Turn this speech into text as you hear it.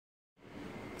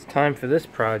Time for this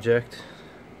project.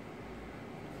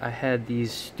 I had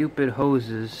these stupid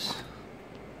hoses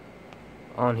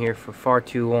on here for far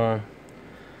too long.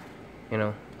 You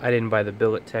know, I didn't buy the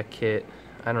Billet Tech kit.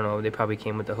 I don't know, they probably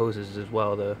came with the hoses as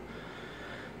well, the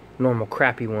normal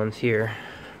crappy ones here,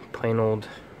 plain old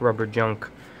rubber junk.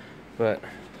 But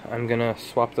I'm gonna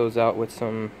swap those out with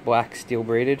some black steel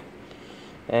braided.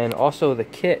 And also the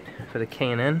kit for the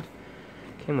K&N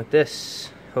came with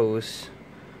this hose,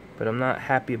 but I'm not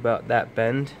happy about that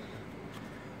bend.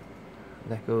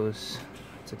 That goes,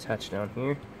 it's attached down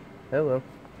here. Hello.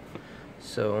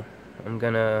 So I'm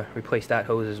gonna replace that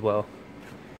hose as well.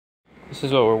 This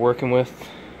is what we're working with.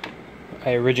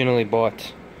 I originally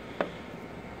bought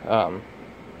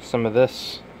some of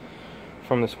this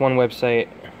from this one website,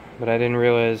 but I didn't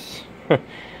realize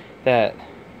that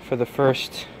for the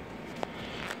first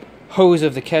hose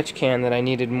of the catch can that I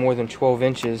needed more than 12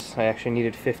 inches. I actually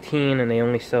needed 15, and they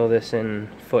only sell this in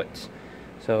foots.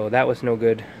 So that was no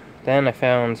good. Then I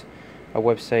found a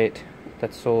website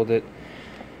that sold it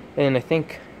in, I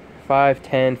think, 5,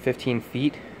 10, 15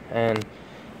 feet. And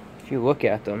if you look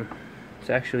at them, it's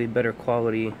actually better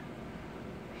quality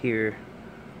here.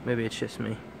 Maybe it's just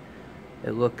me.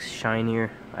 It looks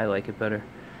shinier. I like it better.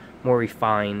 More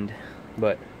refined.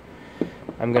 But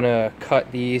I'm gonna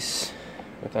cut these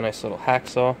with a nice little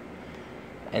hacksaw,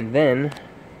 and then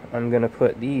I'm gonna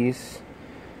put these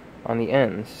on the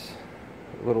ends,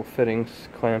 little fittings,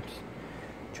 clamps.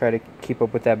 Try to keep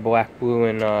up with that black, blue,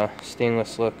 and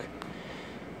stainless look.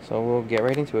 So we'll get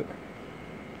right into it.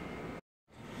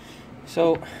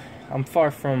 So I'm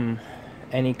far from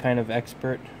any kind of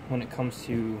expert when it comes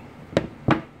to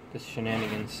this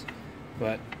shenanigans,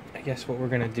 but I guess what we're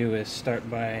gonna do is start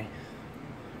by,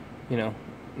 you know,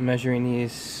 measuring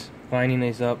these, lining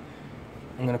these up.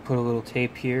 I'm gonna put a little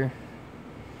tape here.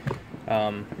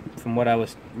 From what I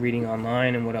was reading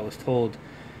online and what I was told,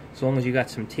 as long as you got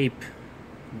some tape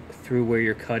through where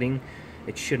you're cutting,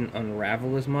 it shouldn't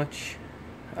unravel as much.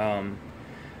 I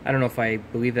don't know if I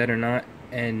believe that or not,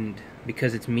 and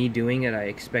because it's me doing it, I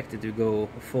expect it to go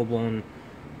full-blown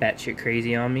batshit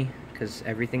crazy on me, because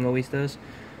everything always does.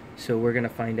 So we're gonna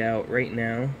find out right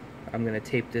now. I'm gonna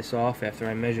tape this off after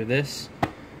I measure this.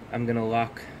 I'm gonna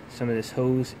lock some of this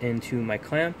hose into my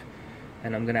clamp,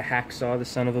 and I'm gonna hacksaw the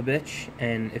son of a bitch,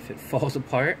 and if it falls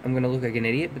apart, I'm gonna look like an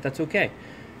idiot, but that's okay,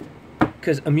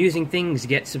 because amusing things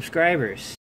get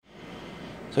subscribers.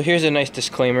 So here's a nice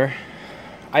disclaimer.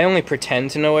 I only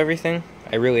pretend to know everything.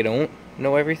 I really don't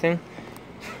know everything.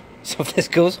 So if this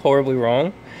goes horribly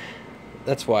wrong,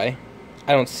 that's why.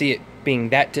 I don't see it being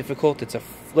that difficult. It's a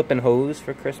flippin' hose,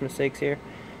 for Christmas sakes here,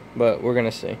 but we're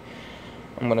gonna see.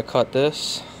 I'm gonna cut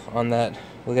this on that.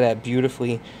 Look at that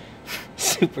beautifully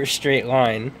super straight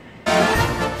line.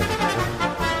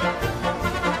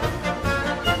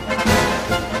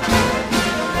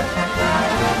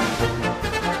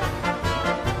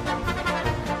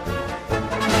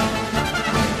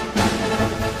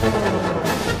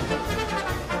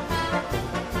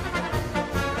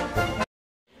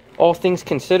 All things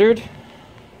considered,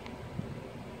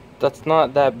 that's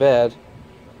not that bad.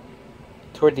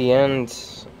 Toward the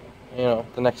end, you know,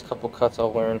 the next couple cuts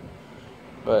I'll learn,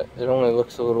 but it only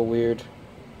looks a little weird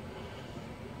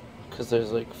because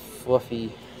there's like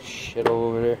fluffy shit all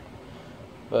over there,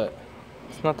 but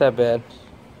it's not that bad.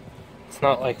 It's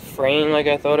not like fraying like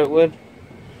I thought it would,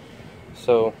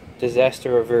 so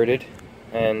disaster averted.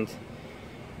 And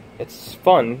it's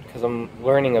fun because I'm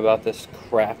learning about this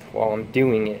crap while I'm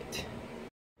doing it.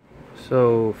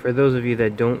 So for those of you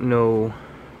that don't know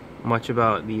much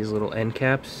about these little end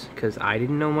caps, because I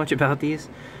didn't know much about these,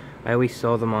 I always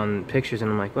saw them on pictures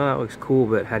and I'm like, well, that looks cool,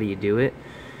 but how do you do it?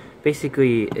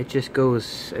 Basically, it just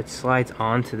goes, it slides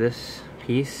onto this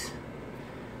piece,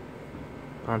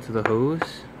 onto the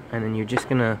hose, and then you're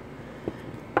gonna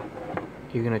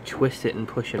twist it and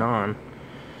push it on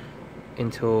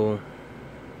until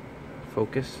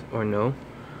focus or no,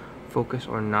 focus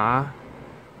or nah,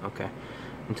 okay,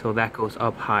 until that goes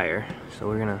up higher. So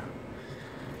we're gonna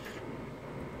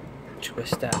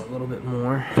twist that a little bit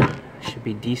more. Should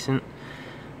be decent.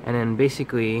 And then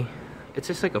basically it's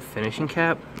just like a finishing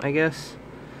cap, I guess,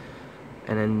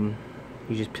 and then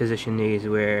you just position these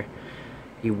where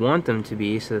you want them to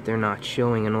be so that they're not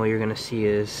showing, and all you're gonna see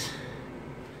is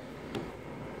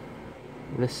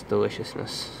this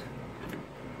deliciousness.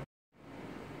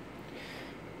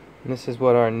 And this is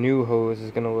what our new hose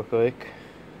is gonna look like.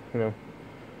 You know,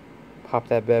 pop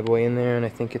that bad boy in there, and I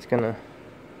think it's gonna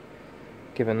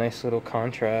give a nice little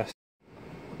contrast.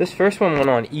 This first one went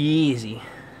on easy,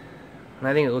 and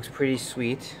I think it looks pretty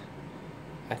sweet.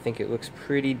 I think it looks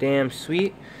pretty damn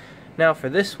sweet. Now for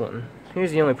this one,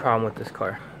 here's the only problem with this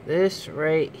car. This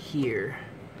right here,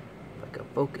 if I could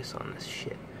focus on this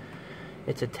shit,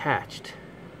 it's attached.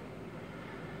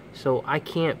 So I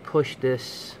can't push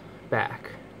this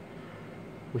back,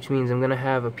 which means I'm gonna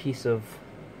have a piece of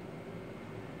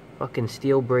fucking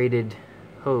steel braided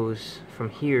hose from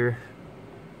here.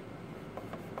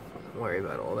 Don't worry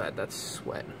about all that, that's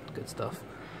sweat, good stuff,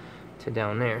 to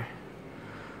down there.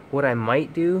 What I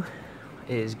might do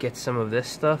is get some of this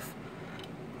stuff.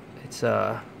 It's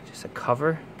just a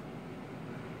cover.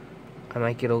 I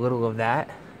might get a little of that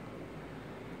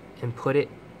and put it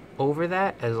over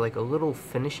that as like a little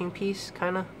finishing piece,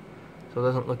 kind of, so it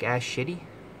doesn't look as shitty.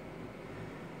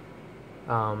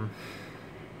 I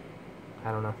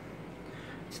don't know.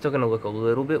 It's still gonna look a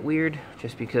little bit weird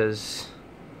just because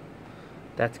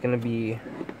that's gonna be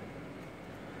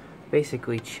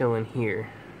basically chilling here.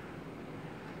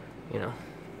 You know,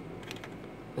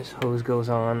 this hose goes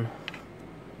on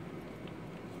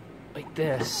like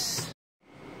this,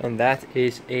 and that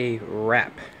is a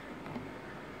wrap.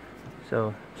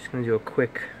 So just gonna do a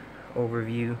quick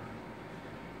overview.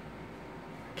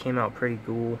 Came out pretty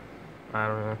cool. I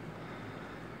don't know.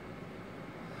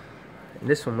 And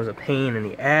this one was a pain in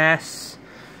the ass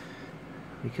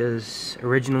because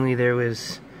originally there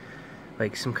was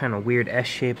like some kind of weird S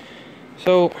shape.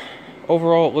 So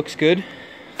overall it looks good.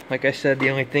 Like I said, the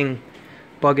only thing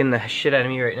bugging the shit out of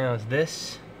me right now is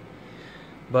this.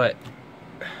 But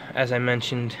as I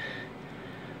mentioned,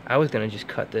 I was gonna just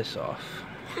cut this off.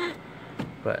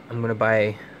 But I'm gonna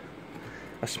buy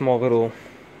a small little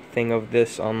thing of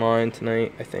this online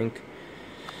tonight, I think.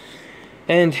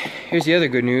 And here's the other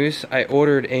good news. I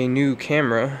ordered a new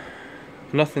camera.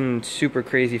 Nothing super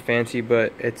crazy fancy,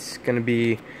 but it's gonna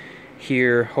be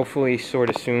here hopefully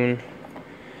sorta soon.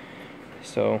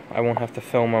 So I won't have to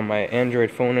film on my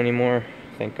Android phone anymore,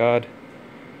 thank God.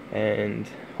 And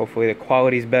hopefully the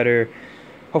quality's better.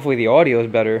 Hopefully the audio is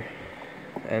better.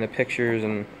 And the pictures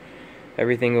and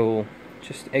everything will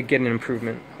just get an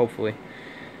improvement, hopefully.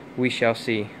 We shall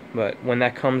see. But when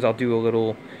that comes, I'll do a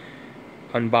little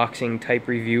unboxing type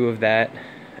review of that,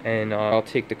 and I'll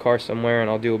take the car somewhere and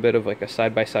I'll do a bit of like a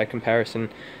side-by-side comparison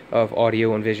of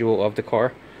audio and visual of the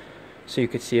car, so you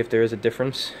could see if there is a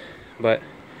difference. But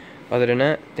other than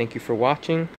that, thank you for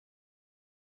watching.